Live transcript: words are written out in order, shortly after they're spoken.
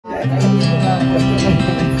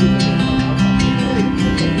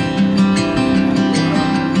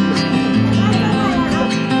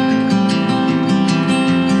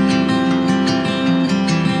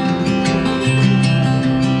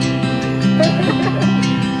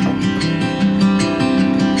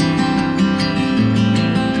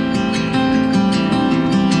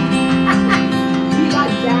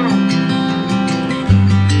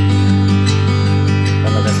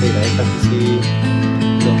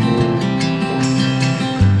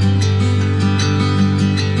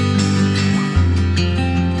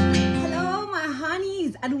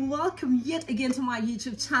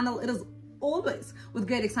YouTube channel. It is always with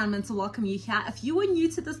great excitement to welcome you here. If you are new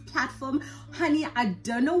to this platform, honey, I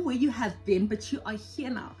don't know where you have been, but you are here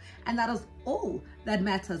now, and that is all that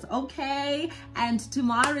matters, okay? And to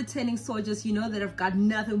my returning soldiers, you know that I've got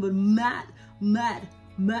nothing but mad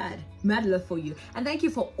love for you, and thank you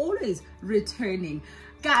for always returning.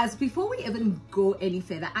 Guys, before we even go any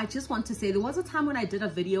further, I just want to say there was a time when I did a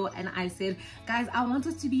video and I said, guys, I want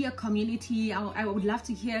us to be a community. I would love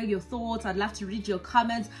to hear your thoughts. I'd love to read your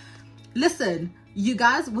comments. Listen, you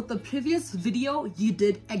guys, with the previous video, you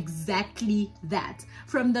did exactly that.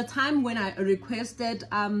 From the time when I requested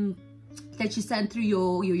that you sent through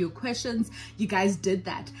your questions, you guys did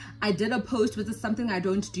that. I did a post, which is something I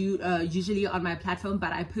don't do usually on my platform,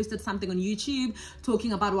 but I posted something on YouTube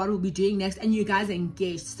talking about what we'll be doing next, and you guys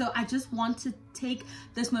engaged. So I just want to take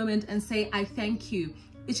this moment and say I thank you,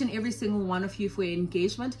 each and every single one of you, for your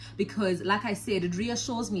engagement, because like I said, it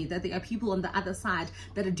reassures me that there are people on the other side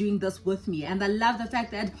that are doing this with me. And I love the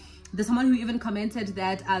fact that there's someone who even commented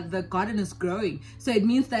that the garden is growing. So it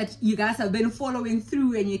means that you guys have been following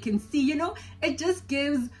through, and you can see, you know, it just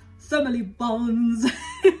gives family bonds.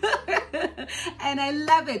 And I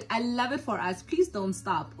love it. I love it for us. Please don't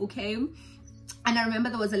stop, okay? And I remember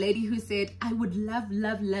there was a lady who said, I would love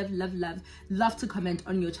to comment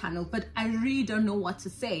on your channel, but I really don't know what to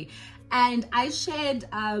say. And I shared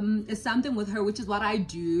something with her, which is what I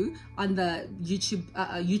do on the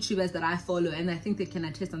YouTubers that I follow, and I think they can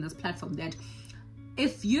attest on this platform, that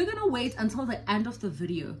if you're gonna wait until the end of the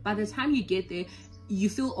video, by the time you get there, you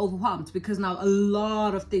feel overwhelmed, because now a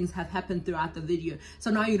lot of things have happened throughout the video. So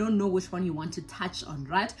now you don't know which one you want to touch on,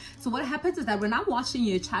 right? So what happens is that when I'm watching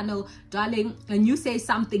your channel, darling, and you say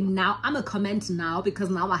something now, I'm a comment now, because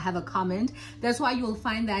now I have a comment. That's why you will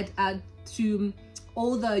find that to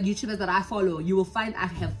all the YouTubers that I follow, you will find I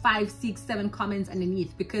have 5, 6, 7 comments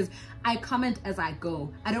underneath, because I comment as I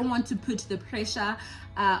go. I don't want to put the pressure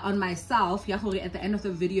on myself at the end of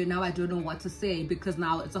the video. Now I don't know what to say, because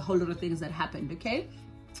now it's a whole lot of things that happened, okay?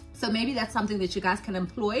 So maybe that's something that you guys can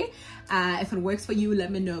employ. If it works for you,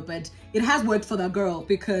 let me know. But it has worked for the girl,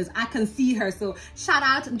 because I can see her. So shout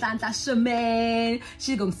out to Ntanta Shemaine.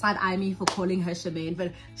 She's gonna side eye me for calling her Shemaine,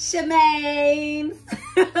 but Shemaine.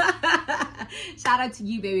 Shout out to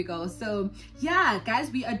you, baby girl. So yeah,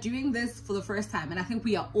 guys, we are doing this for the first time, and I think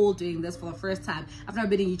we are all doing this for the first time. I've never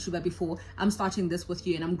been a YouTuber before. I'm starting this with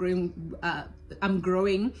you, and I'm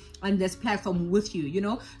growing on this platform with you, you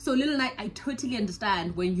know? So Little Night, I totally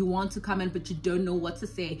understand when you want to comment but you don't know what to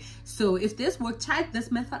say. So if this works, try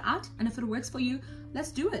this method out, and if it works for you,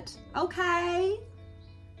 let's do it, okay?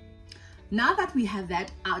 Now that we have that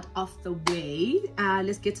out of the way,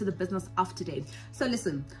 let's get to the business of today. So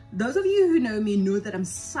listen, those of you who know me know that I'm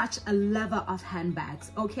such a lover of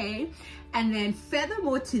handbags, okay? And then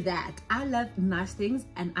furthermore to that, I love nice things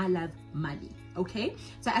and I love money, okay?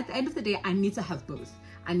 So at the end of the day, I need to have both.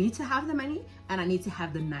 I need to have the money and I need to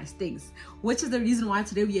have the nice things, which is the reason why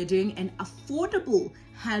today we are doing an affordable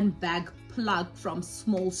handbag plug from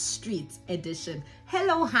Small Street edition.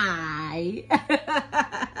 Hello, hi.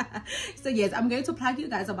 So yes, I'm going to plug you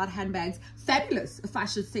guys about handbags. Fabulous, if I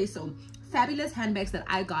should say so. Fabulous handbags that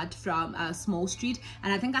I got from Small Street,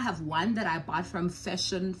 and I think I have one that I bought from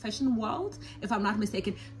Fashion World, if I'm not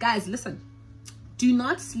mistaken. Guys, listen, do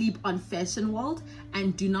not sleep on Fashion World,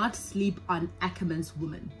 and do not sleep on Ackerman's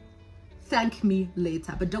Woman. Thank me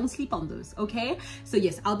later, but don't sleep on those, okay? So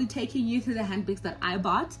yes, I'll be taking you through the handbags that I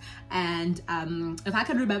bought, and if I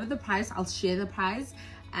can remember the price, I'll share the price.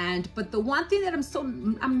 But the one thing that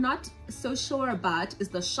I'm not so sure about is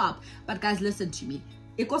the shop. But guys, listen to me.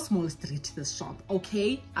 Eco Small Street, this shop,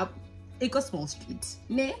 okay? Eco Small Street,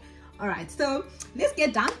 ne? All right, so let's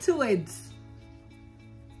get down to it.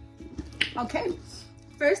 Okay,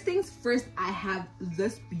 first things first, I have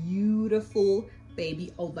this beautiful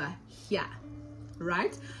baby over here,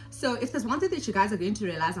 right? So if there's one thing that you guys are going to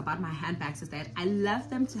realize about my handbags is that I love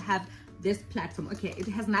them to have this platform. Okay, it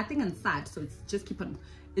has nothing inside, so it's just keep on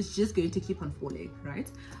it's just going to keep on falling, right?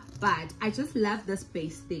 But I just love this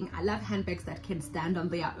base thing. I love handbags that can stand on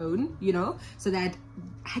their own, you know, so that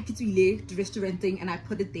I get to the restaurant thing and I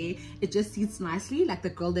put it there. It just sits nicely like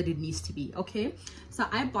the girl that it needs to be, okay? So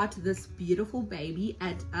I bought this beautiful baby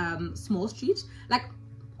at Small Street. Like,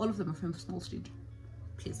 all of them are from Small Street,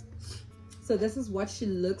 please. So this is what she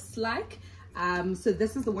looks like. So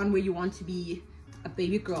this is the one where you want to be a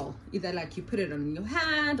baby girl. Either like you put it on your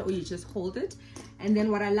hand or you just hold it. And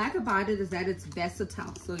then what I like about it is that it's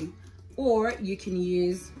versatile. So, or you can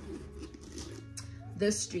use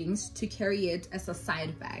the strings to carry it as a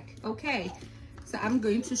side bag. Okay, so I'm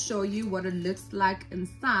going to show you what it looks like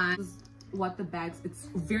inside. This is what the bags, it's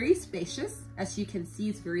very spacious. As you can see,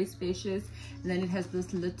 it's very spacious. And then it has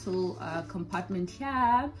this little compartment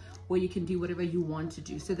here where you can do whatever you want to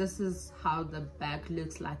do. So this is how the bag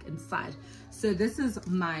looks like inside. So this is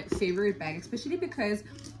my favorite bag, especially because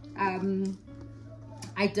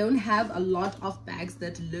I don't have a lot of bags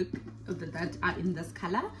that are in this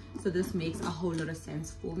color, so this makes a whole lot of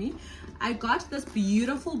sense for me. I got this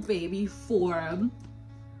beautiful baby for,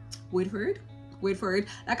 wait for it,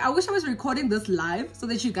 like I wish I was recording this live so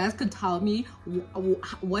that you guys could tell me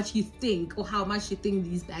what you think or how much you think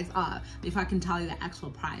these bags are, if I can tell you the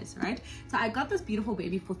actual price, right? So I got this beautiful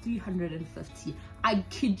baby for 350. I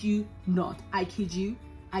kid you not. I kid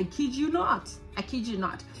you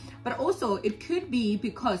not. But also it could be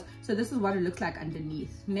because, so this is what it looks like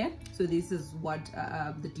underneath, né? So this is what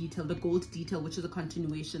the detail, the gold detail, which is a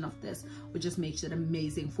continuation of this, which just makes it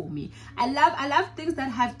amazing for me. I love things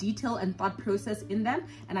that have detail and thought process in them,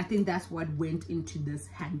 and I think that's what went into this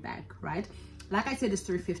handbag, right? Like I said, it's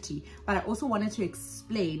 350, but I also wanted to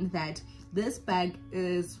explain that this bag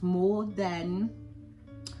is more than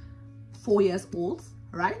 4 years old,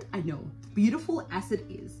 right? I know, beautiful as it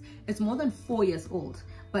is, it's more than 4 years old.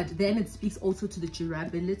 But then it speaks also to the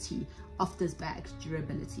durability of this bag,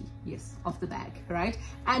 yes, of the bag, right?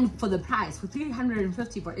 And for the price, for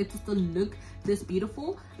 350, for it to still look this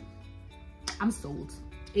beautiful, I'm sold.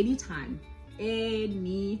 Anytime.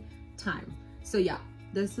 So yeah,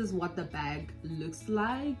 this is what the bag looks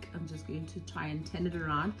like. I'm just going to try and turn it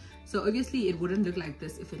around. So obviously it wouldn't look like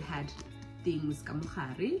this if it had things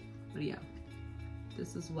kamkhari, but yeah,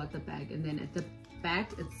 this is what the bag, and then at the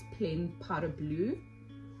back it's plain powder blue,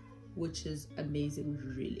 which is amazing,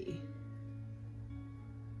 really.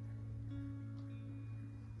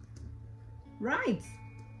 Right,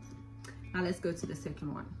 now let's go to the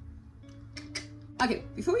second one. Okay,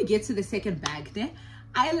 before we get to the second bag there,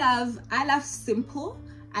 I love simple,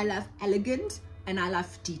 I love elegant, and I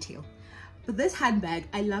love detail. But this handbag,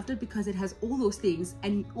 I loved it because it has all those things,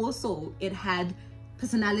 and also it had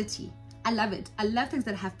personality. I love it. I love things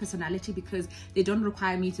that have personality because they don't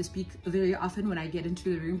require me to speak very often when I get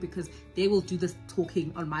into the room, because they will do this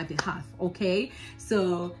talking on my behalf, okay?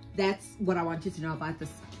 So that's what I want you to know about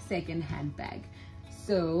this second handbag.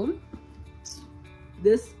 So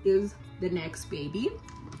this is the next baby.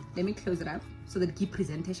 Let me close it up so that it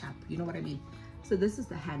presents sharp, you know what I mean? So this is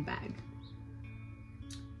the handbag,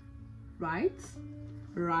 right?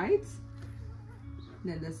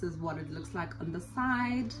 Then this is what it looks like on the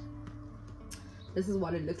side. This is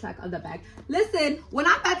what it looks like on the bag. Listen, when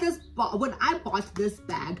I bought this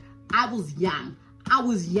bag, I was young.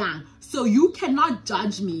 So you cannot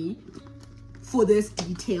judge me for this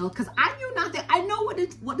detail, because I knew nothing. I know what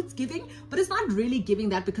it's giving, but it's not really giving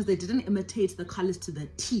that because they didn't imitate the colors to the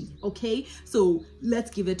T, okay? So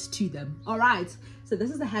let's give it to them. All right, so this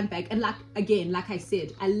is the handbag, and like I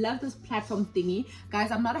said, I love this platform thingy. Guys,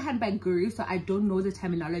 I'm not a handbag guru, so I don't know the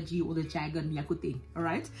terminology or the jargon, thing, all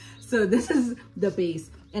right? So this is the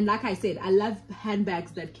base, and like I said, I love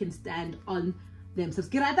handbags that can stand on themselves.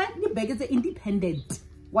 The bag is independent.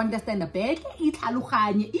 Understand the bag?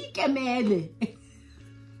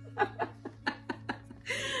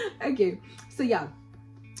 Okay, so yeah,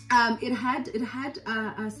 it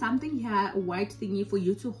had something here, a white thingy for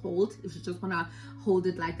you to hold if you just want to hold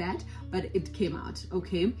it like that, but it came out,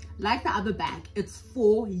 okay? Like the other bag, it's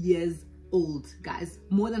 4 years old, guys,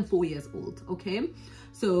 more than 4 years old, okay?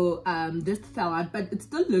 So this fell out, but it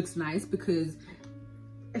still looks nice because,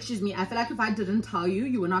 excuse me, I feel like if I didn't tell you,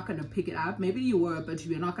 you were not going to pick it up. Maybe you were, but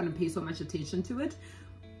you were not going to pay so much attention to it.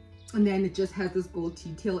 And then it just has this gold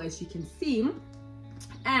detail, as you can see.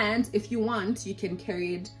 And if you want, you can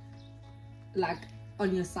carry it like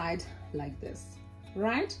on your side like this,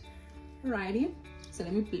 right? Righty. So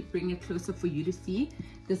let me bring it closer for you to see.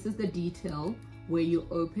 This is the detail where you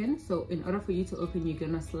open. So in order for you to open, you're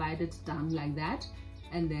going to slide it down like that.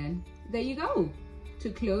 And then there you go. To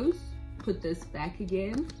close, put this back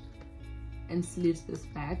again and slit this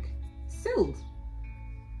back, sealed.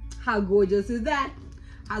 How gorgeous is that?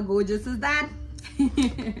 How gorgeous is that?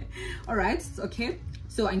 All right, okay.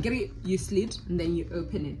 So I'm getting you slit and then you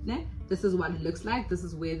open it. Né? This is what it looks like. This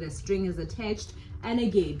is where the string is attached. And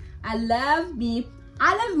again, I love me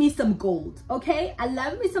some gold, okay? I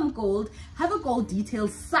love me some gold. Have a gold detail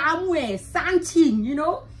somewhere, something, you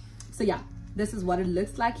know? So yeah, this is what it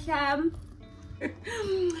looks like here.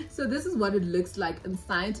 So this is what it looks like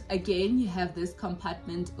inside. Again, you have this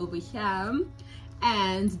compartment over here,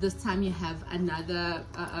 and this time you have another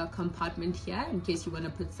compartment here in case you want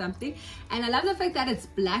to put something. And I love the fact that it's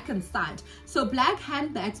black inside. So black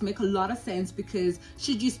handbags make a lot of sense, because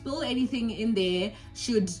should you spill anything in there,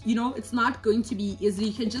 you know, it's not going to be easy.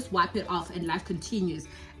 You can just wipe it off and life continues.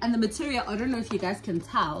 And the material, I don't know if you guys can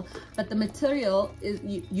tell, but the material is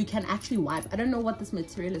you can actually wipe. I don't know what this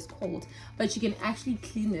material is called, but you can actually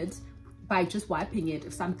clean it by just wiping it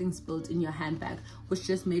if something's spilled in your handbag, which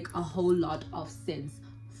just make a whole lot of sense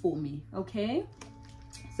for me. Okay,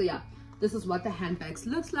 so yeah, this is what the handbags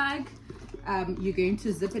looks like. You're going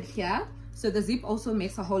to zip it here. So the zip also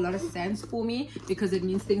makes a whole lot of sense for me, because it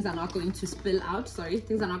means things are not going to spill out. Sorry,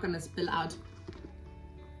 things are not going to spill out.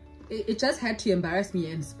 It just had to embarrass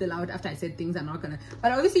me and spill out after I said things are not gonna,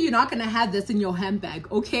 but obviously you're not gonna have this in your handbag,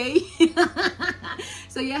 okay?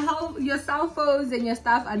 So your cell phones and your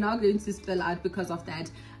stuff are not going to spill out because of that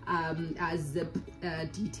zip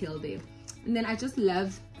detail there. And then I just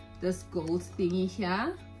love this gold thingy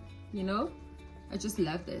here, you know? I just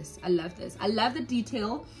love this. I love this. I love the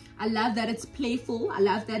detail. I love that it's playful. I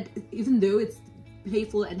love that even though it's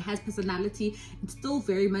playful and has personality, it's still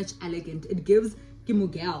very much elegant. It gives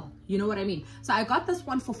Gimugel, you know what I mean? So I got this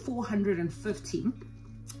one for 450,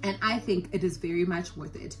 and I think it is very much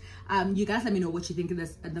worth it. You guys let me know what you think of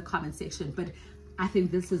this in the comment section, but I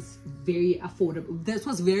think this is very affordable. This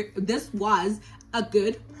was a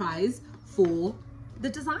good price for the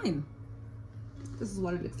design. This is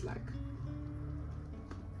what it looks like.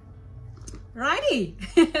 Righty.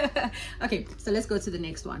 Okay, so let's go to the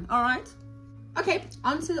next one. All right. Okay,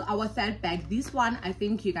 onto our third bag. This one I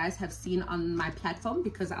think you guys have seen on my platform,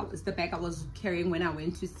 because it's the bag I was carrying when I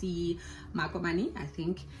went to see Makomani, I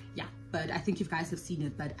think. Yeah, but I think you guys have seen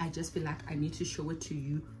it, but I just feel like I need to show it to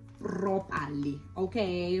you properly.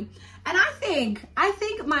 Okay, and I think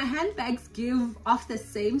my handbags give off the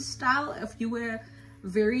same style. If you were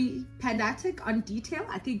very pedantic on detail,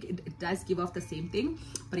 I think it does give off the same thing.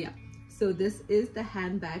 But yeah, so this is the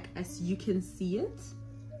handbag as you can see it.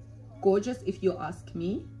 Gorgeous if you ask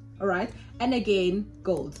me. All right, and again,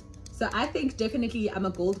 gold. So I think definitely I'm a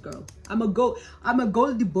gold girl. I'm a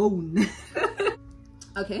goldy bone.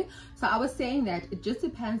 Okay, so I was saying that it just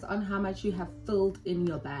depends on how much you have filled in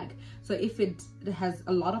your bag. So if it has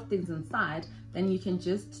a lot of things inside, then you can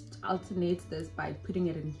just alternate this by putting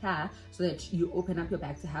it in here so that you open up your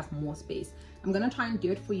bag to have more space. I'm gonna try and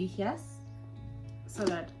do it for you here so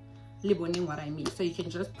that you're wondering what I mean. So you can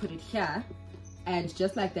just put it here, and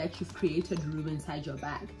just like that, you've created room inside your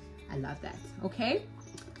bag. I love that. Okay,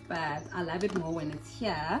 but I love it more when it's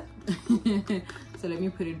here. So let me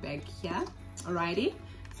put it back here. Alrighty,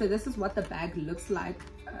 so this is what the bag looks like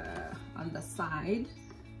on the side.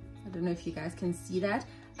 I don't know if you guys can see that.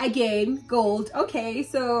 Again, gold. Okay,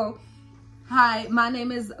 so hi, my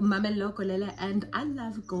name is Mamelo Kolele, and I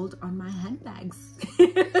love gold on my handbags.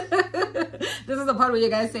 This is the part where you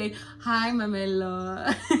guys say, hi,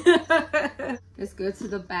 Mamelo. Let's go to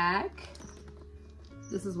the back.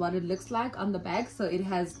 This is what it looks like on the back. So it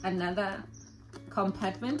has another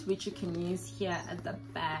compartment which you can use here at the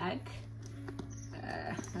back.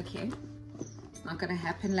 Okay, it's not gonna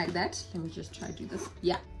happen like that. Let me just try to do this.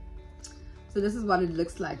 Yeah, so this is what it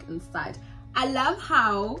looks like inside. I love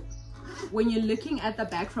how when you're looking at the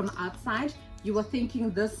back from outside, you were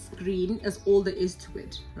thinking this green is all there is to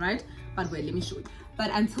it, right? But wait, let me show you.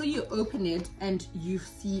 But until you open it and you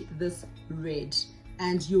see this red,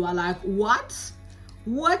 and you are like, what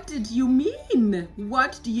did you mean?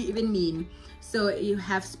 What do you even mean? So you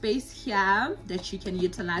have space here that you can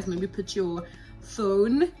utilize. Maybe put your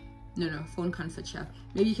phone. No, phone can't fit here.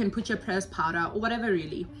 Maybe you can put your pressed powder or whatever,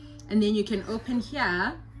 really. And then you can open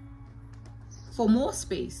here for more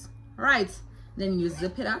space, right? Then you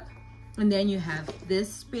zip it up, and then you have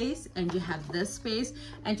this space and you have this space,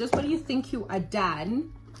 and just when you think you are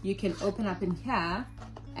done, you can open up in here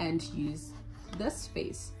and use this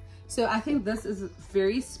space. So I think this is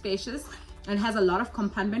very spacious and has a lot of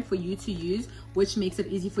compartment for you to use, which makes it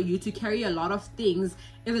easy for you to carry a lot of things,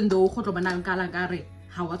 even though hey,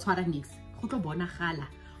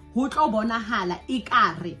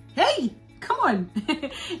 come on.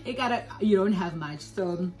 You don't have much,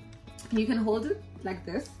 so you can hold it like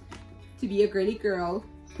this to be a girly girl,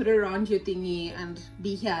 put it around your thingy and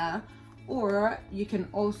be here, or you can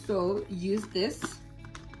also use this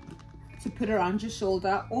to put around your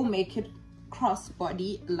shoulder, or make it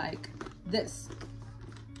crossbody like this.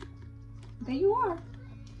 There you are.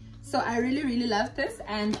 So I really love this,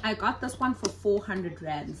 and I got this one for 400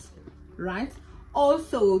 rands, right?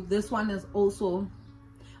 Also, this one is also,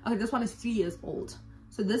 okay, this one is 3 years old,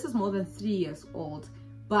 so this is more than 3 years old,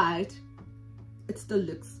 but it still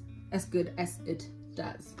looks as good as it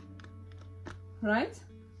does, right?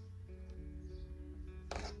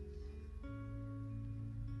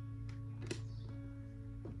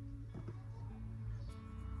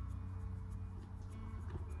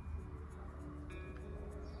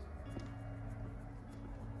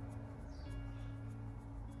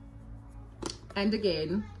 And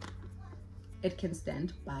again, it can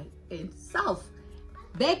stand by itself.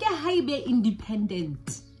 Beke haibe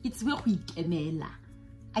independent. It's where we kemela.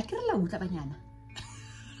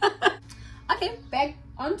 Okay, back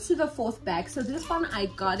onto the fourth bag. So this one I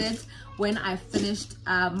got it when I finished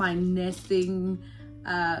my nursing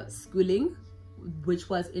schooling, which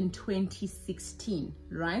was in 2016,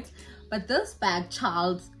 right? But this bag,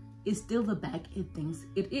 child, is still the bag it thinks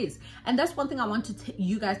it is. And that's one thing I want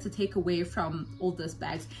you guys to take away from all these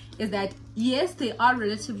bags, is that yes, they are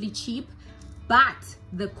relatively cheap, but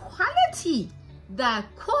the quality,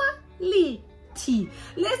 let's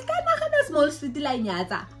get a small city like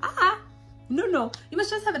no, you must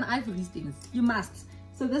just have an eye for these things. You must.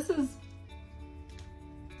 So this is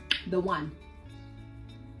the one.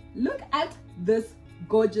 Look at this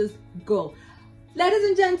gorgeous girl, ladies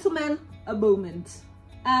and gentlemen. A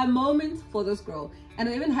moment for this girl. And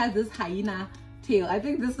it even has this hyena tail. I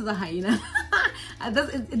think this is a hyena.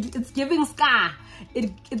 It's giving Scar.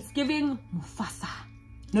 It's giving Mufasa.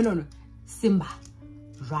 No, Simba.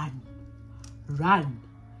 Run,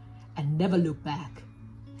 and never look back,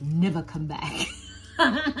 never come back.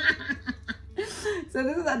 So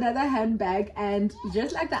this is another handbag, and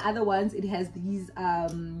just like the other ones, it has these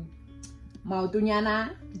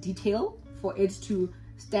mautunyana detail for it to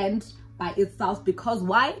stand by itself, because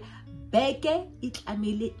why? Beke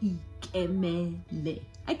ikamele ikemele.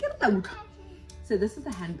 I get that. So this is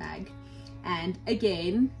a handbag, and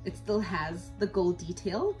again, it still has the gold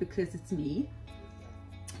detail because it's me,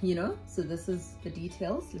 you know. So this is the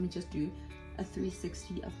details. Let me just do a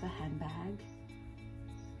 360 of the handbag.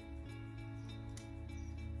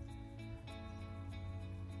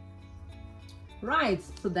 Right,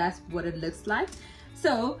 so that's what it looks like.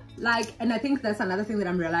 So like, and I think that's another thing that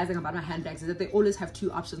I'm realizing about my handbags, is that they always have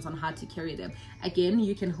two options on how to carry them. Again,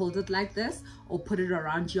 you can hold it like this, or put it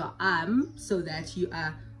around your arm so that you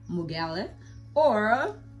are mugale,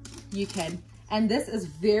 or you can, and this is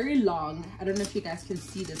very long. I don't know if you guys can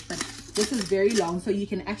see this, but this is very long, so you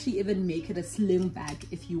can actually even make it a sling bag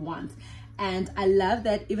if you want. And I love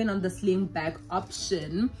that even on the sling bag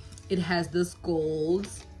option, it has this gold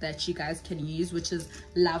that you guys can use, which is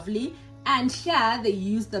lovely. And here they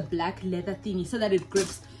use the black leather thingy so that it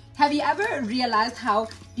grips. Have you ever realized how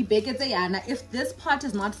if this part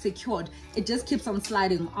is not secured, it just keeps on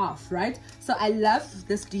sliding off, right? So I love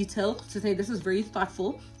this detail to say this is very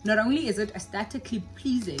thoughtful. Not only is it aesthetically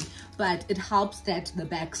pleasing, but it helps that the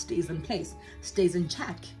bag stays in place, stays in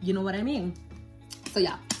check. You know what I mean? So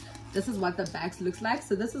yeah, this is what the bag looks like.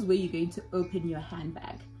 So this is where you're going to open your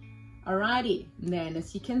handbag. Alrighty, and then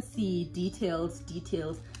as you can see, details.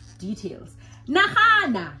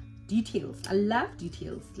 Nahana, details. I love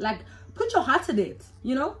details. Like, put your heart in it,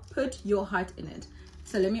 you know, put your heart in it.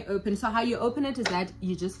 So let me open. So how you open it is that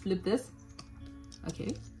you just flip this.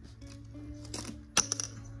 Okay.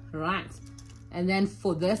 Right. And then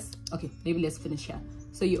for this, okay, maybe let's finish here.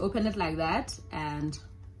 So you open it like that, and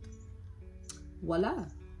voila.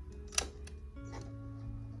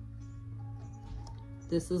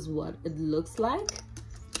 This is what it looks like.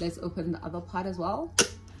 Let's open the other part as well.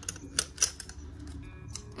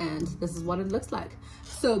 And this is what it looks like.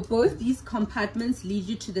 So both these compartments lead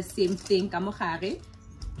you to the same thing. I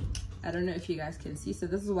don't know if you guys can see. So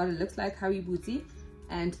this is what it looks like, Hawi Booty,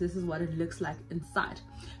 and this is what it looks like inside.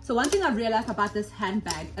 So one thing I've realized about this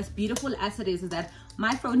handbag, as beautiful as it is that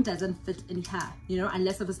my phone doesn't fit in here, you know,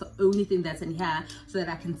 unless if it's the only thing that's in here, so that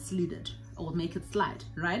I can slide it or make it slide,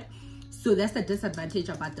 right? So that's the disadvantage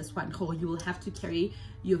about this one. Oh, you will have to carry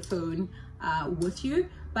your phone with you.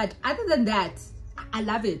 But other than that, I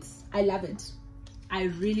love it. I love it. I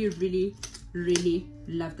really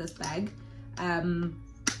love this bag.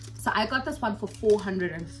 So I got this one for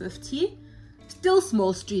 450. Still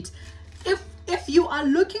small street. If you are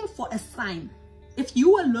looking for a sign, if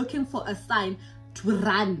you are looking for a sign to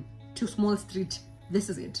run to small street, this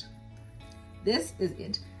is it. This is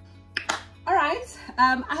it. All right,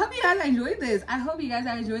 I hope you guys are enjoying this. I hope you guys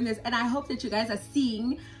are enjoying this, and I hope that you guys are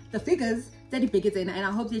seeing the figures that he pickets in, and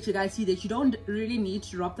I hope that you guys see that you don't really need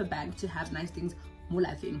to rob the bank to have nice things more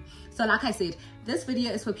laughing. So like I said, this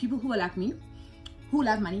video is for people who are like me, who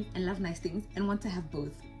love money and love nice things and want to have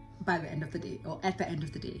both by the end of the day, or at the end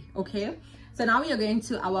of the day. Okay, so now we are going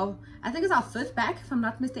to our, I think it's our 5th bag if I'm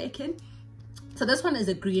not mistaken. So this one is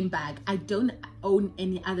a green bag. I don't own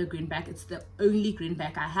any other green bag. It's the only green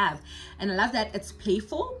bag I have, and I love that it's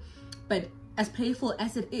playful, but as playful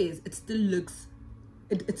as it is, it still looks,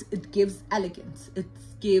 it gives elegance. It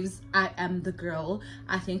gives, I am the girl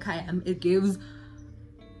I think I am. It gives,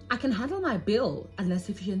 I can handle my bill unless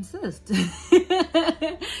if you insist.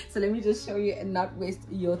 So let me just show you and not waste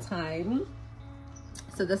your time.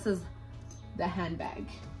 So this is the handbag.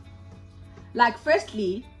 Like,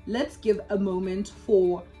 firstly, let's give a moment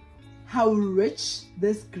for how rich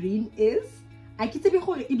this green is. I can say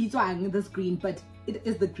this green, but it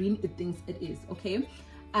is the green it thinks it is. Okay,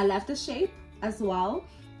 I love the shape as well.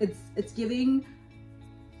 It's giving,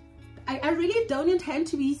 I really don't intend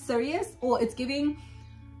to be serious, or it's giving,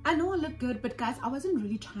 I know I look good, but guys, I wasn't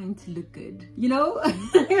really trying to look good, you know.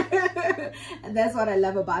 And that's what I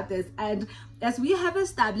love about this. And as we have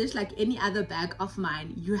established, like any other bag of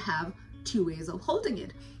mine, you have 2 ways of holding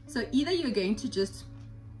it. So either you're going to just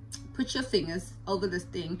put your fingers over this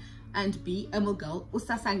thing and be a mogul,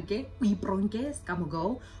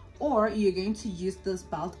 or you're going to use this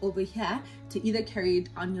belt over here to either carry it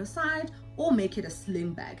on your side or make it a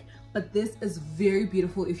sling bag. But this is very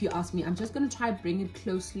beautiful if you ask me. I'm just going to try bring it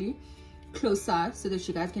closer so that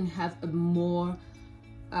you guys can have a more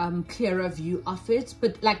clearer view of it.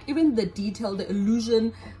 But like even the detail, the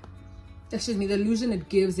illusion, excuse me, the illusion it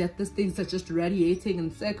gives that this things are just radiating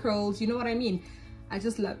in circles, you know what I mean? I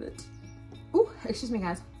just love it. Oh, excuse me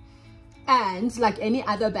guys. And like any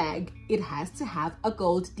other bag, it has to have a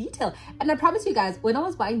gold detail. And I promise you guys, when I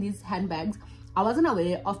was buying these handbags, I wasn't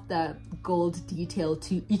aware of the gold detail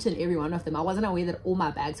to each and every one of them. I wasn't aware that all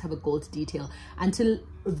my bags have a gold detail until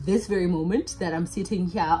this very moment that I'm sitting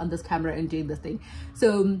here on this camera and doing this thing.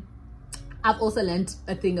 So I've also learned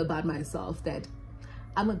a thing about myself, that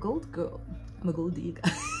I'm a gold girl. I'm a gold digger.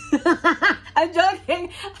 I'm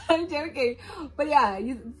joking. But yeah,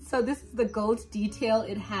 so this is the gold detail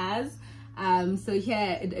it has. So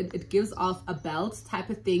here it gives off a belt type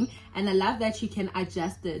of thing, and I love that you can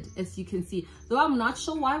adjust it, as you can see. Though I'm not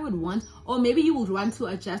sure why I would want, or maybe you would want to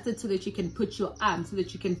adjust it so that you can put your arm, so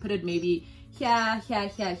that you can put it maybe here,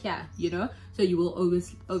 you know. So you will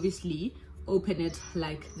obviously open it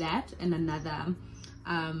like that, and another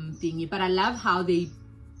thingy. But I love how they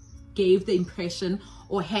gave the impression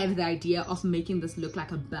or have the idea of making this look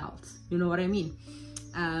like a belt, you know what I mean?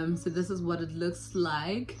 So this is what it looks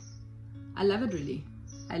like. I love it really.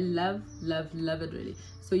 I love it really.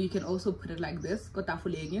 So you can also put it like this, but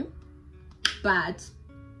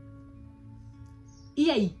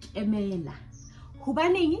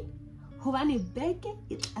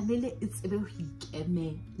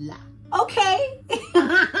okay.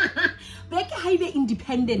 Beke highly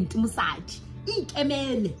independent musaj.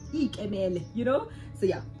 You know. So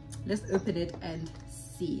yeah, let's open it and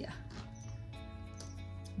see.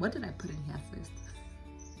 What did I put in here first?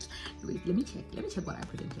 Wait, let me check what I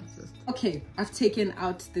put in here first. Okay, I've taken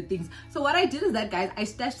out the things. So what I did is that, guys, I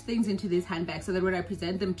stashed things into this handbag so that when I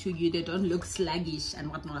present them to you, they don't look sluggish and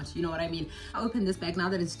whatnot, you know what I mean? I open this bag now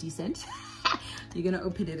that it's decent. You're gonna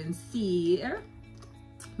open it and see.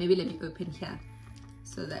 Maybe let me open here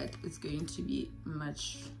so that it's going to be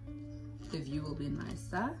much, the view will be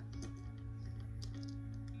nicer.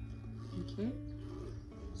 Okay,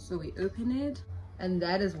 so we open it, and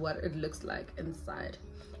that is what it looks like inside.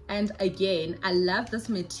 And again, I love this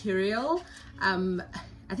material.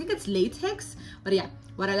 I think it's latex, but yeah,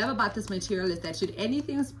 what I love about this material is that should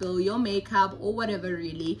anything spill, your makeup or whatever,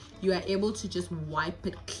 really, you are able to just wipe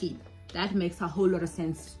it clean. That makes a whole lot of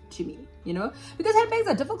sense to me, you know, because handbags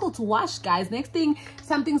are difficult to wash, guys. Next thing,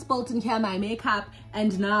 something spilled in here, my makeup,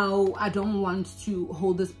 and now I don't want to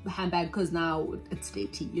hold this handbag because now it's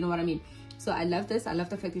dirty, you know what I mean? So I love this. I love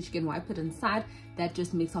the fact that you can wipe it inside. That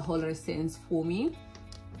just makes a whole lot of sense for me.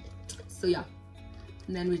 So yeah,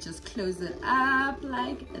 and then we just close it up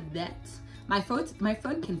like that. My phone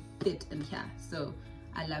can fit in here, so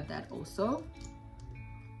I love that also.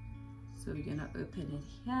 So we're gonna open it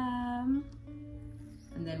here,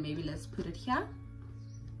 and then maybe let's put it here,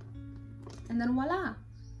 and then voila,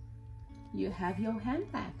 you have your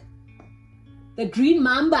handbag, the green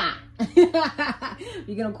mamba.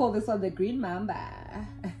 We're gonna call this one the green mamba.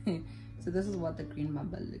 So this is what the green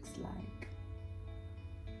mamba looks like.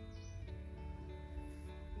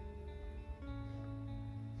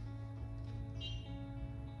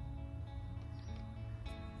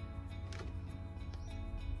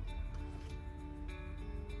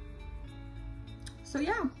 So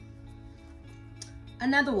yeah,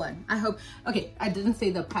 another one. I hope, okay, I didn't say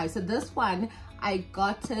the price. So this one I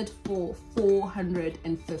got it for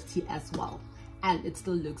 450 as well, and it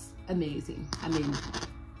still looks amazing. I mean,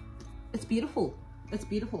 it's beautiful. It's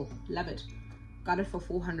beautiful. Love it. Got it for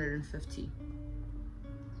 450.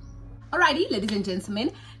 Alrighty, ladies and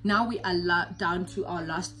gentlemen, now we are down to our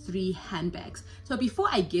last 3 handbags. So before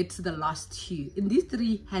I get to the last 2, in these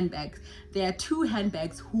 3 handbags, there are 2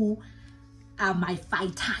 handbags who are my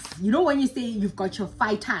fighters. You know when you say you've got your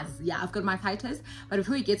fighters? Yeah, I've got my fighters. But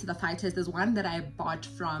before we get to the fighters, there's one that I bought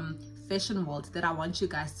from Fashion World that I want you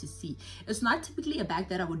guys to see. It's not typically a bag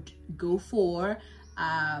that I would go for,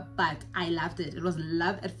 but I loved it. It was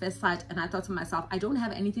love at first sight, and I thought to myself, I don't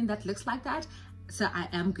have anything that looks like that, so I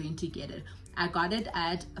am going to get it. I got it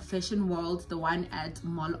at Fashion World, the one at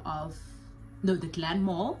the Glen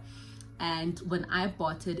Mall, and when I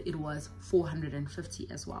bought it, it was 450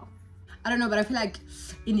 as well. I don't know, but I feel like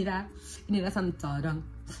you need some ta-dang,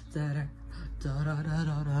 ta-da,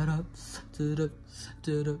 ta-da-da-da-da-da, ta-da,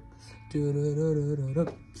 ta-da, ta-da-da-da-da-da,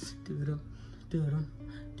 ta-da, ta-da,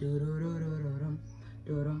 ta-da-da-da-da-da, ta-da,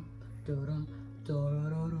 ta-da,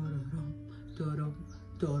 ta-da-da-da-da-da, ta-da,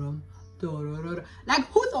 ta-da. Like,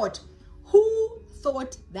 who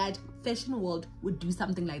thought that Fashion World would do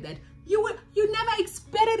something like that? You never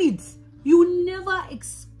expected it. You never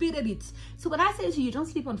expected it. So when I say to you, don't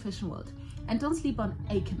sleep on Fashion World and don't sleep on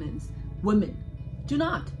Ackermans, women, do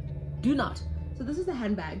not. So this is a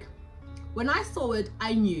handbag. When I saw it,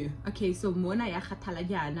 I knew, okay, so Mona ya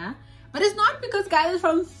khatalanyana, but it's not because guys it's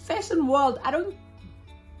from Fashion World. I don't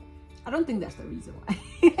think that's the reason why.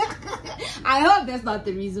 I hope that's not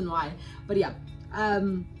the reason why. But yeah,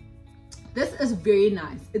 this is very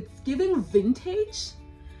nice. It's giving vintage,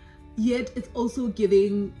 yet it's also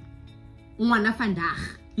giving Mwana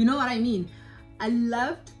vandag. You know what I mean? I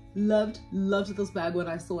loved this bag when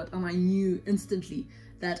I saw it, and I knew instantly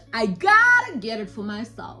that I gotta get it for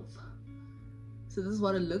myself. So this is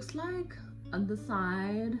what it looks like on the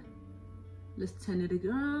side. Let's turn it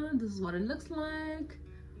around. This is what it looks like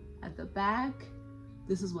at the back.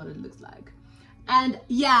 This is what it looks like. And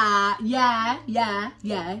yeah,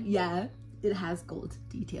 it has gold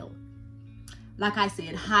detail. Like I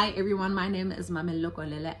said, hi everyone, my name is Mamello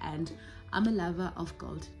Kolele and I'm a lover of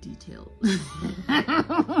gold detail. Hi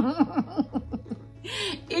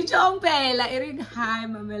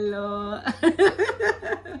Mamello.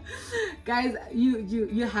 Guys,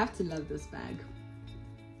 you have to love this bag.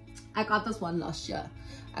 I got this one last year.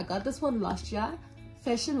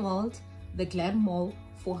 Fashion World, the Glen Mall,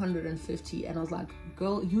 450, and I was like,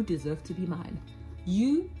 girl, you deserve to be mine.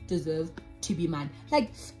 You deserve to be mine.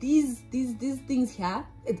 Like these things here,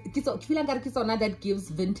 that gives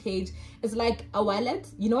vintage. It's like a wallet,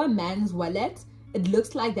 you know, a man's wallet. It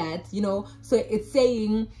looks like that, you know. So it's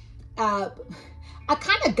saying, I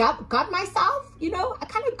kind of got myself, you know. I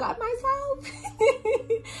kind of got myself.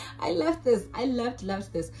 I love this. I loved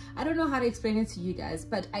this. I don't know how to explain it to you guys,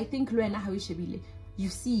 but I think you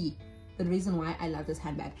see the reason why I love this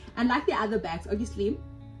handbag. And like the other bags, obviously,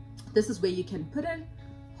 this is where you can put it,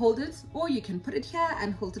 hold it, or you can put it here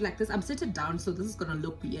and hold it like this. I'm set it down, so this is gonna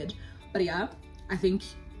look weird, but yeah, I think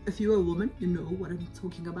if you're a woman, you know what I'm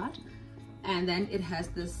talking about. And then it has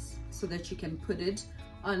this so that you can put it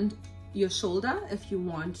on your shoulder if you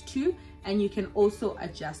want to, and you can also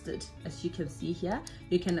adjust it. As you can see here,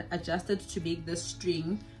 you can adjust it to make the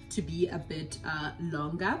string to be a bit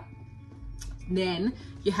longer. Then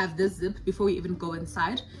you have this zip. Before we even go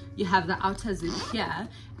inside, you have the outer zip here,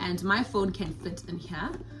 and my phone can fit in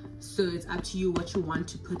here, so it's up to you what you want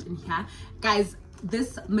to put in here. Guys,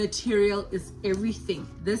 this material is everything.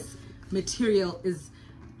 This material is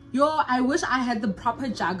I wish I had the proper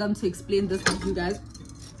jargon to explain this to you guys.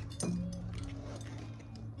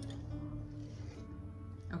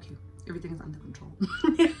 Okay, everything is under control.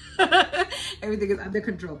 Everything is under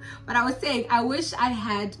control. But I was saying, I wish I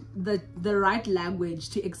had the right language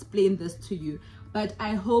to explain this to you, but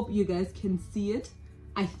I hope you guys can see it.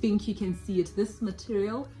 I think you can see it. This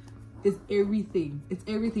material is everything. It's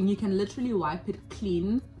everything. You can literally wipe it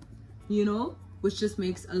clean, you know, which just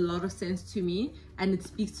makes a lot of sense to me, and it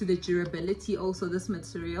speaks to the durability also, this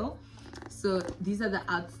material. So these are the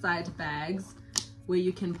outside bags where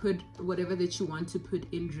you can put whatever that you want to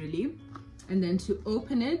put in, really. And then to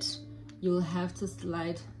open it, you'll have to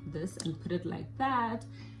slide this and put it like that,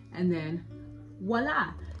 and then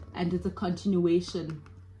voila, and it's a continuation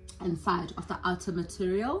inside of the outer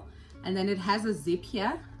material. And then it has a zip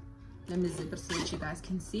here. Let me zip it so that you guys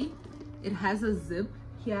can see. It has a zip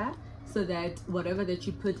here, so that whatever that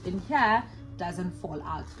you put in here doesn't fall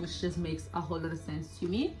out, which just makes a whole lot of sense to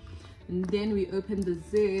me. And then we open the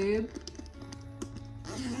zip.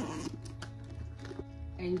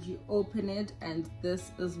 And you open it, and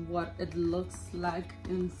this is what it looks like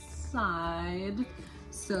inside.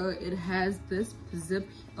 So it has this zip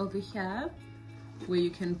over here where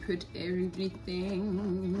you can put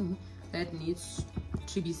everything that needs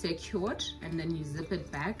to be secured, and then you zip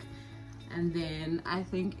it back. And then I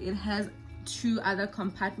think it has 2 other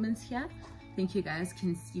compartments here. I think you guys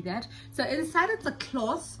can see that. So inside it's a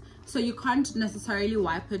cloth, so you can't necessarily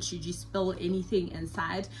wipe it should you spill anything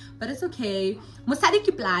inside, but it's okay.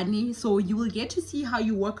 So you will get to see how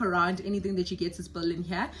you work around anything that you get to spill in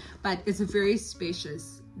here, but it's very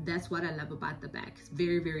spacious. That's what I love about the bag. It's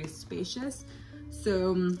very, very spacious.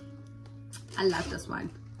 So I love this one.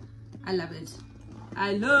 I love it.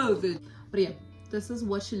 I love it. But yeah, this is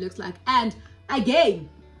what she looks like. And again,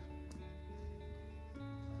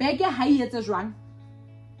 bag ha etse jwang,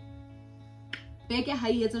 bag ha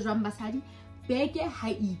etse jwang basadi, bag ha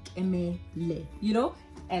ikemele, you know.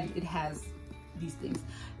 And it has these things.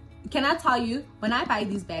 Can I tell you, when I buy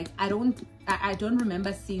these bags, I don't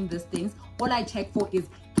remember seeing these things. All I check for is,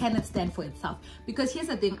 can it stand for itself? Because here's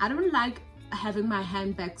the thing, I don't like having my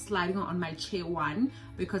handbag sliding on my chair. 1,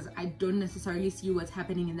 because I don't necessarily see what's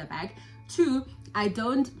happening in the bag. 2, I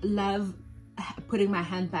don't love putting my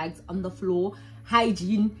handbags on the floor.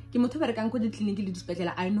 Hygiene,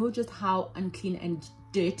 I know just how unclean and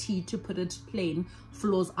dirty, to put it plain,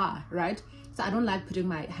 floors are, right? So I don't like putting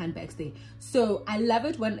my handbags there. So I love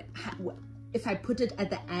it when, if I put it at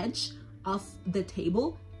the edge of the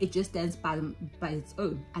table, it just stands by its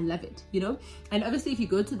own. I love it, you know. And obviously if you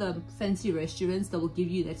go to the fancy restaurants, they will give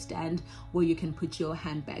you that stand where you can put your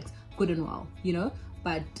handbags, good and well, you know.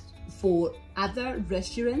 But for other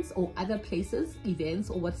restaurants or other places, events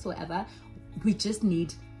or whatsoever, we just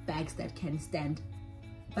need bags that can stand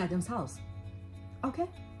by themselves. Okay,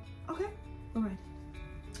 okay, all right.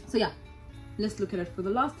 So yeah, let's look at it for the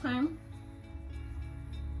last time.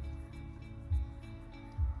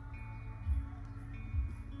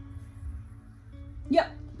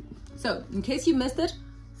 Yep. So in case you missed it,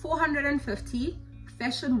 450,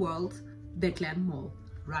 Fashion World, Bekland Mall.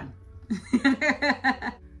 Run.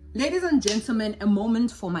 Ladies and gentlemen, a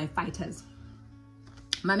moment for my fighters.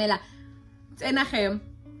 Mamela, it's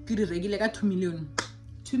 2 million.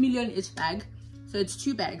 2 million each bag. So it's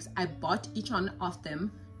 2 bags. I bought each of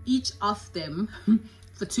them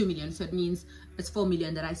for 2 million. So it means it's 4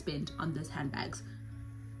 million that I spent on these handbags.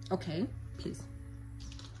 Okay, please.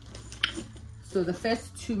 So the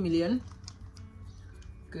first 2 million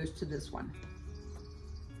goes to this one.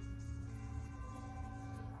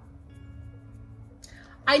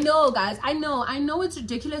 I know, guys, I know it's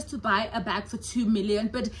ridiculous to buy a bag for 2 million,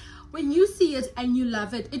 but when you see it and you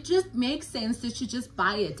love it, it just makes sense that you just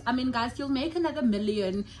buy it. I mean, guys, you'll make another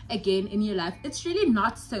million again in your life. It's really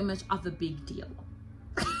not so much of a big deal.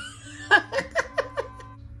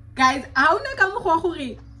 Guys,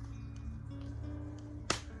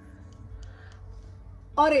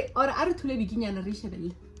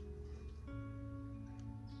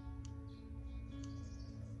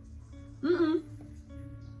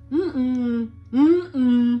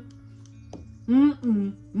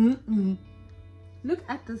 Look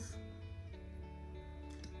at this.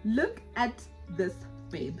 Look at this,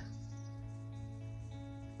 babe.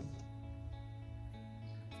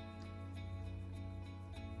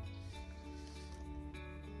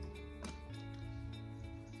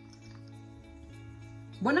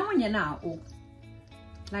 Oh,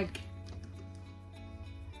 like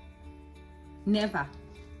never.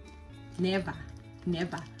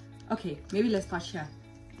 Okay, maybe let's start here.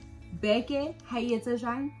 Beke hayetse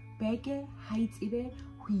jang, beke haitsebe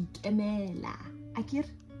hu ikemela. Akir?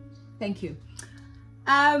 Thank you.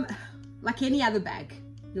 Like any other bag,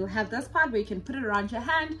 you'll have this part where you can put it around your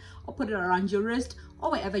hand or put it around your wrist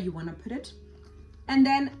or wherever you want to put it. And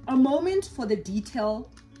then a moment for the detail,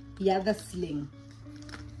 yeah, the sling.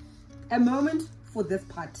 A moment for this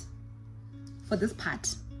part.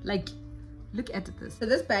 Like, look at this. So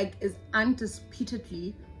this bag is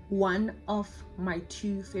undisputedly one of my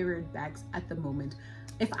 2 favorite bags at the moment.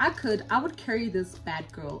 If I could, I would carry this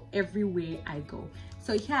bad girl everywhere I go.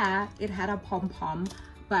 So yeah, it had a pom-pom,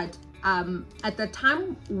 but at the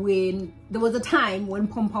time when there was a time when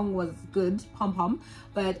pom-pom was good, pom-pom,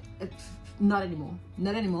 but not anymore.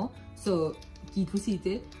 So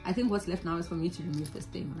I think what's left now is for me to remove this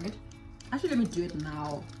thing, right? Actually, let me do it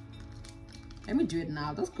now.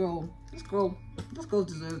 This girl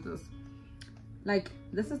deserves this. Like,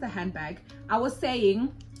 this is the handbag. I was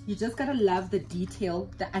saying, you just gotta love the detail,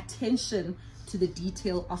 the attention to the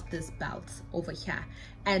detail of this belt over here.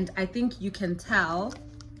 And I think you can tell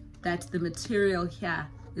that the material here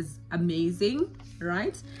is amazing,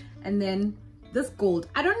 right? And then this gold,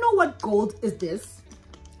 I don't know what gold is this.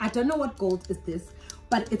 I don't know what gold is this,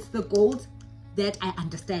 but it's the gold that I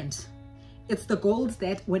understand. It's the gold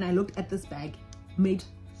that when I looked at this bag made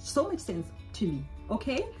so much sense to me,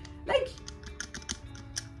 okay? Like,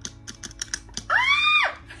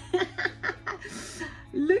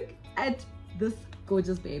 look at this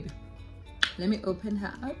gorgeous babe. Let me open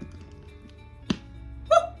her up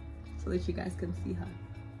so that you guys can see her.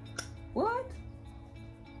 What?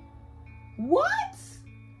 What?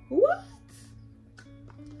 What?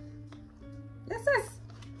 Yes, yes.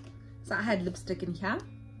 So I had lipstick in here,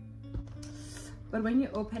 but when you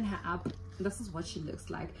open her up, this is what she looks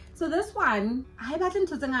like. So this one, you're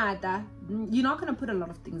not gonna put a lot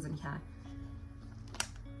of things in here,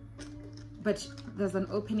 but there's an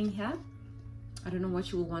opening here. I don't know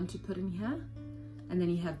what you will want to put in here. And then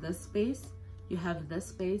you have this space, you have this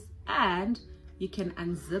space, and you can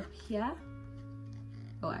unzip here.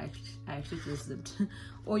 Oh, I actually just zipped.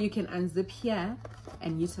 Or you can unzip here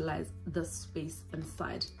and utilize this space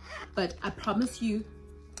inside. But I promise you,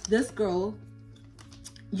 this girl,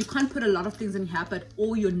 you can't put a lot of things in here, but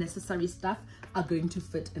all your necessary stuff are going to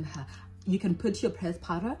fit in her. You can put your press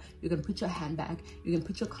powder, you can put your handbag, you can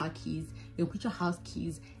put your car keys, you can put your house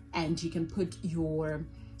keys, and you can put your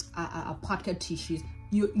pocket tissues,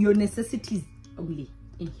 your necessities only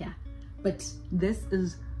in here. But this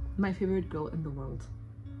is my favorite girl in the world.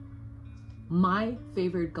 My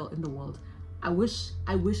favorite girl in the world. I wish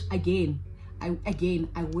I wish I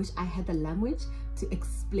had the language to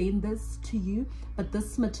explain this to you, but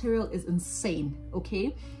this material is insane,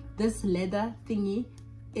 okay? This leather thingy,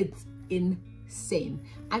 it's insane.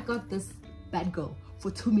 I got this bad girl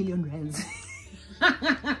for 2 million rands.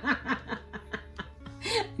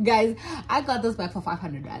 Guys, I got this bag for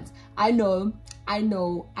 500 rands. I know.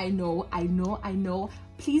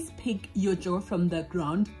 Please pick your jaw from the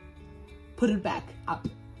ground, put it back up,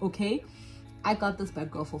 okay? I got this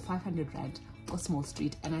bag girl for 500 rand for Small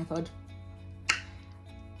Street, and I thought,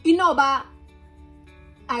 you know, but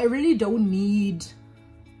I really don't need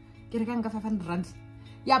 500 rand.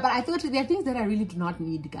 Yeah, but I thought there are things that I really do not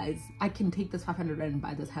need, guys. I can take this 500 rand and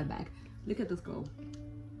buy this handbag. Look at this girl.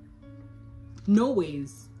 No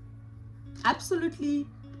ways. Absolutely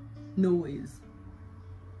no ways.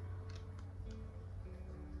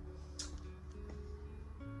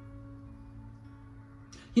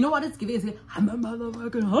 You know what it's giving? It's like, I'm a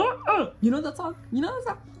motherfucking, you know that song? You know that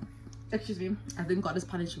song? Excuse me. I think God is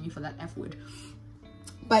punishing me for that F word.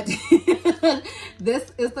 But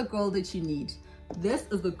this is the girl that you need. This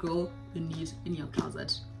is the girl you need in your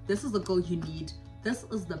closet. This is the girl you need. This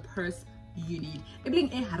is the purse you need.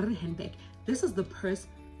 Handbag. This is the purse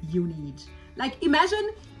you need. Like,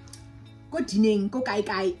 imagine go dining, go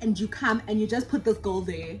kai, and you come and you just put this girl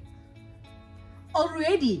there.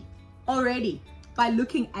 Already, by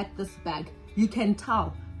looking at this bag, you can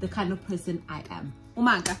tell the kind of person I am. Oh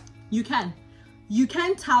my God, you can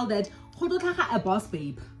tell that a boss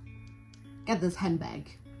babe. Get this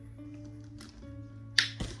handbag.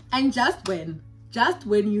 And just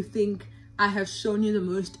when you think I have shown you the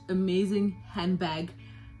most amazing handbag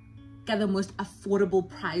at the most affordable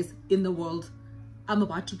price in the world, I'm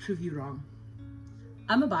about to prove you wrong.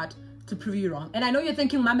 I'm about to prove you wrong. And I know you're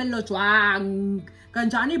thinking, Mama Lotwang,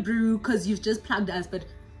 Ganjani Brew, because you've just plugged us, but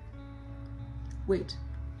wait.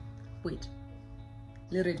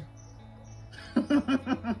 Let it.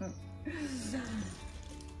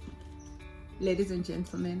 Ladies and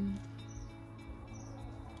gentlemen,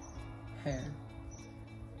 hair.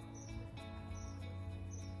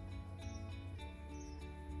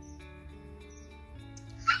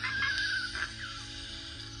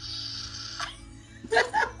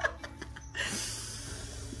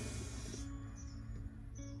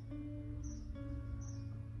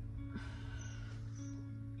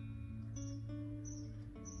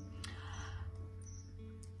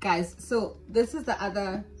 Guys, so this is the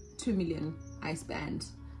other 2 million I spent.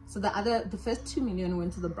 So the first 2 million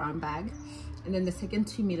went to the brown bag, and then the second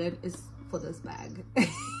 2 million is for this bag.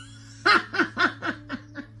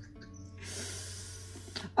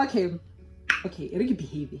 Okay, re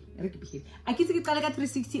behave. I can say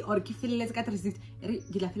 360 or ke feleletsa ka 360.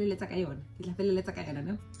 Ke la feleletsa ka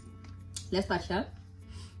yona. Let's start here.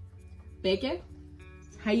 Beke,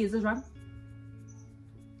 how is it wrong?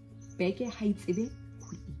 Beke, how it's it?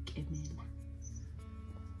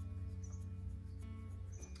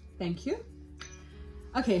 Thank you.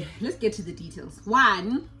 Okay, let's get to the details.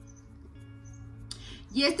 One,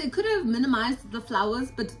 yes, they could have minimized the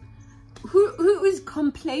flowers, but who is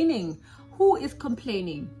complaining? Who is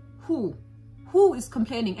complaining? Who Who is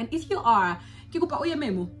complaining? And if you are,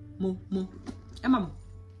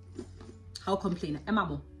 how complain?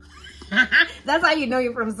 That's how you know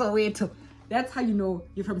you're from Soweto. That's how you know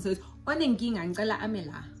you're from Soweto.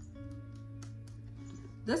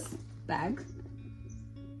 This bag.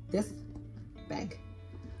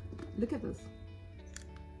 Look at this.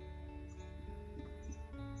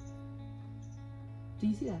 Do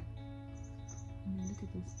you see that? Look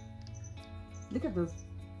at this. Look at this.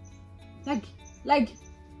 Like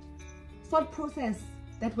thought process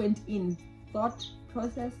that went in. Thought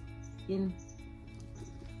process in.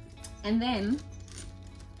 And then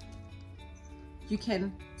you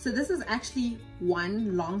can, so this is actually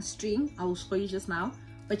one long string. I will show you just now,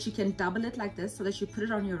 but you can double it like this so that you put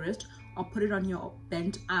it on your wrist or put it on your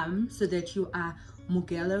bent arm so that you are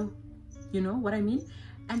Mugello, you know what I mean?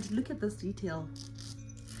 And look at this detail.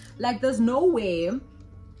 Like there's no way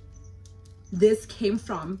this came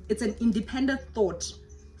from, it's an independent thought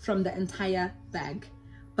from the entire bag,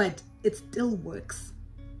 but it still works.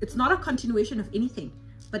 It's not a continuation of anything,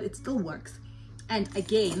 but it still works. And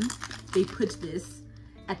again, they put this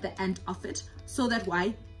at the end of it so that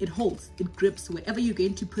why it holds, it grips wherever you're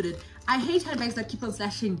going to put it. I hate handbags that keep on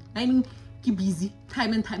slashing. I mean, keep busy,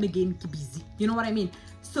 time and time again, keep busy. You know what I mean?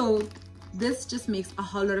 So this just makes a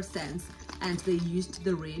whole lot of sense. And they used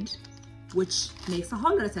the red, which makes a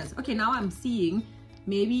whole lot of sense. Okay, now I'm seeing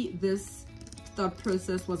maybe this thought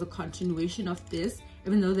process was a continuation of this,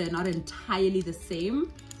 even though they're not entirely the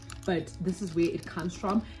same, but this is where it comes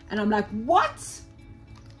from. And I'm like, what?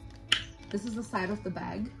 This is the side of the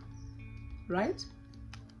bag, right?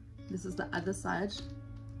 This is the other side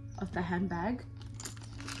of the handbag.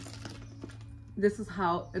 This is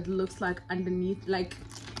how it looks like underneath. Like,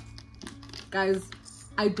 guys,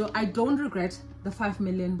 I don't regret the 5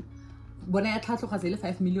 million. When I thought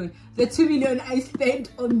 5 million, the 2 million I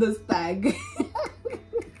spent on this bag.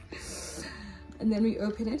 And then we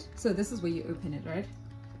open it. So this is where you open it, right?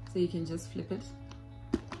 So you can just flip it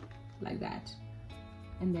like that.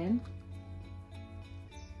 And then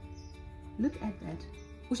look at that.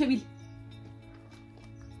 Ushabi.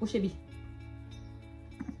 Ushabi.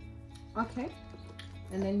 Okay.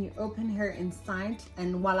 And then you open her inside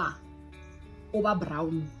and voila. Over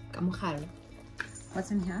brown.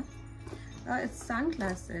 What's in here? Oh, it's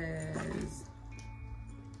sunglasses.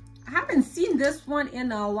 I haven't seen this one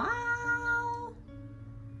in a while.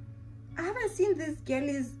 I haven't seen these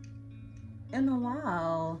girlies in a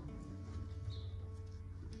while.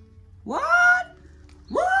 What?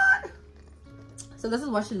 So this is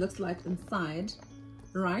what she looks like inside,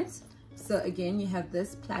 right? So again, you have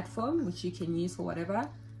this platform which you can use for whatever,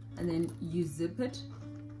 and then you zip it.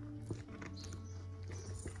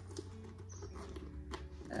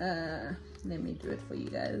 Let me do it for you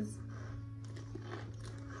guys.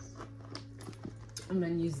 And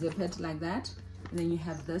then you zip it like that, and then you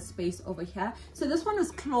have this space over here. So this one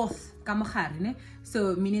is cloth,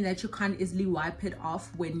 so meaning that you can't easily wipe it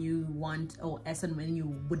off when you want, or as and when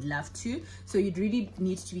you would love to. So you'd really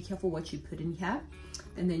need to be careful what you put in here.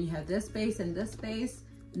 And then you have this space and this space,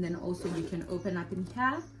 and then also you can open up in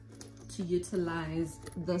here to utilize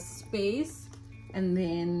the space. And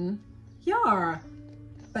then here,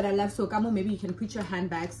 but I love, so maybe you can put your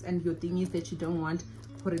handbags and your thingies that you don't want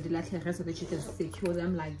so that you can secure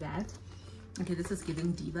them like that. Okay, this is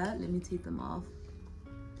giving diva. Let me take them off.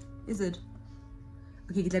 Is it?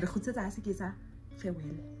 Okay,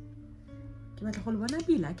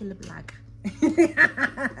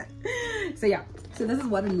 so yeah, so this is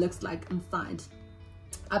what it looks like inside.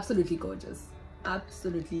 Absolutely gorgeous.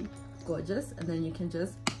 Absolutely gorgeous. And then you can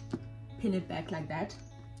just pin it back like that.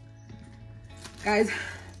 Guys,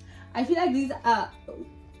 I feel like these are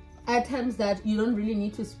items that you don't really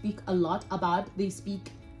need to speak a lot about. They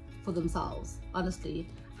speak for themselves, honestly.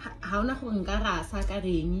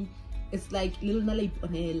 It's like little Nala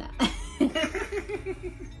Iponela.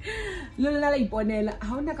 Little Nala Iponela.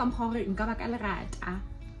 How na come hore in Kavakalrata?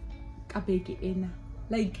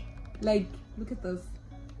 Like, look at this.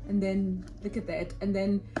 And then look at that. And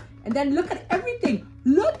then look at everything.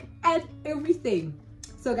 Look at everything.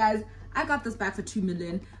 So guys, I got this bag for 2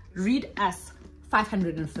 million. Read as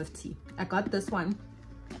 550. I got this one.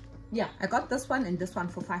 Yeah, I got this one and this one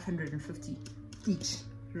for 550 each,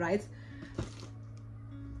 right?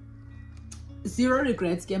 Zero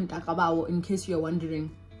regrets, in case you're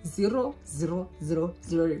wondering. Zero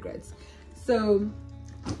regrets. So,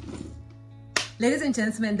 ladies and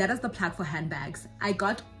gentlemen, that is the plug for handbags. I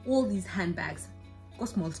got all these handbags. Go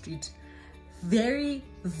Small Street. Very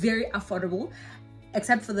affordable,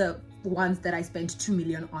 except for the ones that I spent 2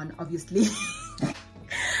 million on, obviously.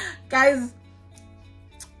 Guys,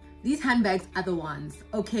 these handbags are the ones,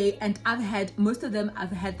 okay? And I've had most of them,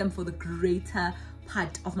 I've had them for the greater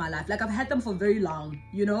part of my life. Like I've had them for very long,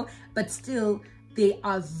 you know, but still they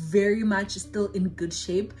are very much still in good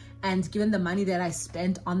shape. And given the money that I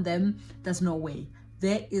spent on them, there's no way.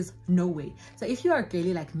 There is no way. So if you are a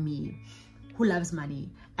girly like me who loves money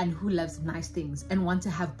and who loves nice things and want to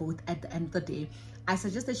have both at the end of the day, I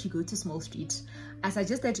suggest that you go to Small Street. I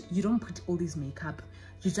suggest that you don't put all this makeup.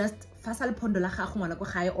 You just fasal pondo la gago ngwana go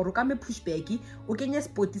gae or ka me push bag o kenya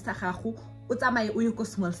sport sa gago o tsamaye o ye go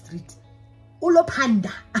Small Street o lo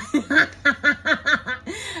panda.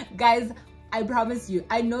 Guys, I promise you,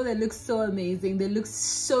 I know they look so amazing, they look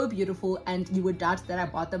so beautiful, and you would doubt that I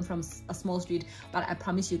bought them from a Small Street, but I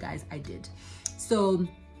promise you guys I did. So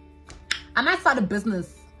I might start a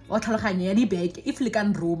business if you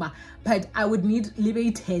can Roma, but I would need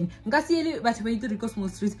Libe 10. But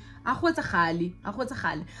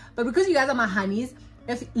because you guys are my honeys,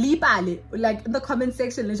 if like in the comment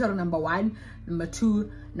section, later number 1, number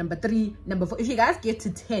 2, number 3, number 4, if you guys get to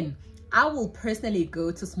 10, I will personally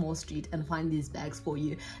go to Small Street and find these bags for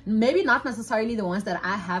you. Maybe not necessarily the ones that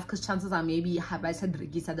I have, because chances are maybe I said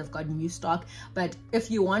Regisa, they've got new stock. But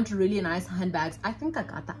if you want really nice handbags, I think I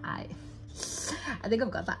got the eye. I think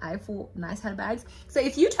I've got the eye for nice handbags. So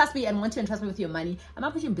if you trust me and want to entrust me with your money, I'm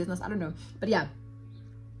not pushing business, I don't know, but yeah,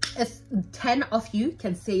 if 10 of you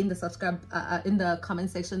can say in the in the comment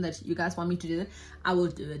section that you guys want me to do it, I will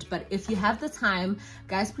do it. But if you have the time,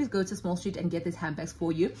 guys, please go to Small Street and get these handbags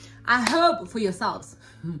for you. I hope for yourselves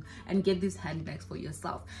and get these handbags for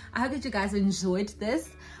yourself. I hope that you guys enjoyed this.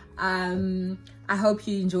 I hope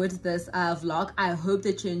you enjoyed this vlog. I hope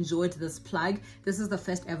that you enjoyed this plug. This is the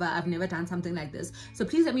first ever. I've never done something like this, so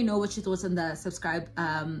please let me know what you thought in the subscribe.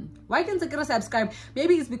 Why didn't I get a subscribe?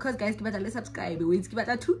 Maybe it's because guys give it a subscribe, it's give it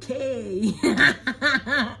a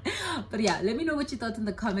 2K. But yeah, let me know what you thought in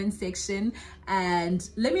the comment section, and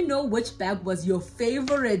let me know which bag was your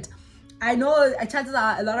favorite. I know chances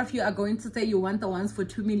are a lot of you are going to say you want the ones for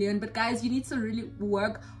 2 million, but guys, you need to really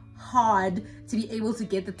work hard to be able to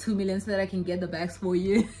get the 2 million so that I can get the bags for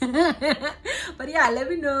you. But yeah, let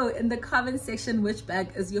me know in the comment section which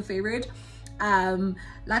bag is your favorite.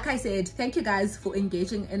 Like I said, thank you guys for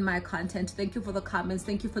engaging in my content. Thank you for the comments,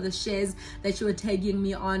 thank you for the shares that you were tagging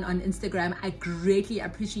me on Instagram. I greatly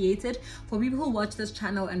appreciate it. For people who watch this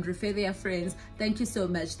channel and refer their friends, thank you so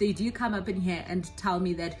much. They do come up in here and tell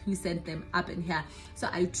me that who sent them up in here, so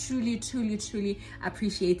I truly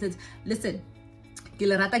appreciate it. Listen, ke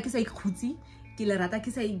le rata ke sa ikhutsi, ke le rata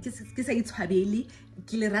ke sa itshwabele,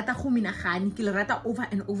 ke le rata go menagane, ke le rata over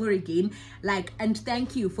and over again. Like, and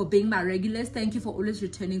thank you for being my regulars. Thank you for always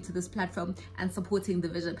returning to this platform and supporting the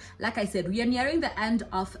vision. Like I said, we are nearing the end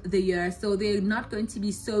of the year, so there are not going to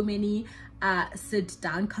be so many sit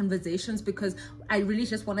down conversations, because I really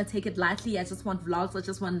just want to take it lightly. I just want vlogs, I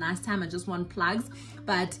just want nice time, I just want plugs.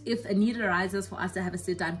 But if a need arises for us to have a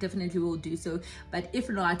sit down, definitely we'll do so. But if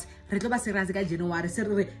not, new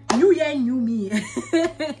year, new me.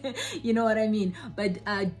 You know what I mean? But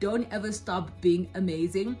don't ever stop being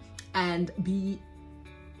amazing, and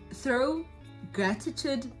throw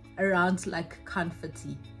gratitude around like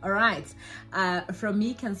confetti. All right, from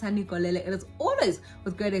me, Kansani Golele, it is always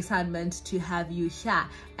with great excitement to have you here,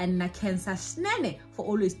 and Nakensa Snene for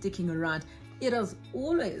always sticking around. It is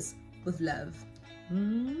always with love.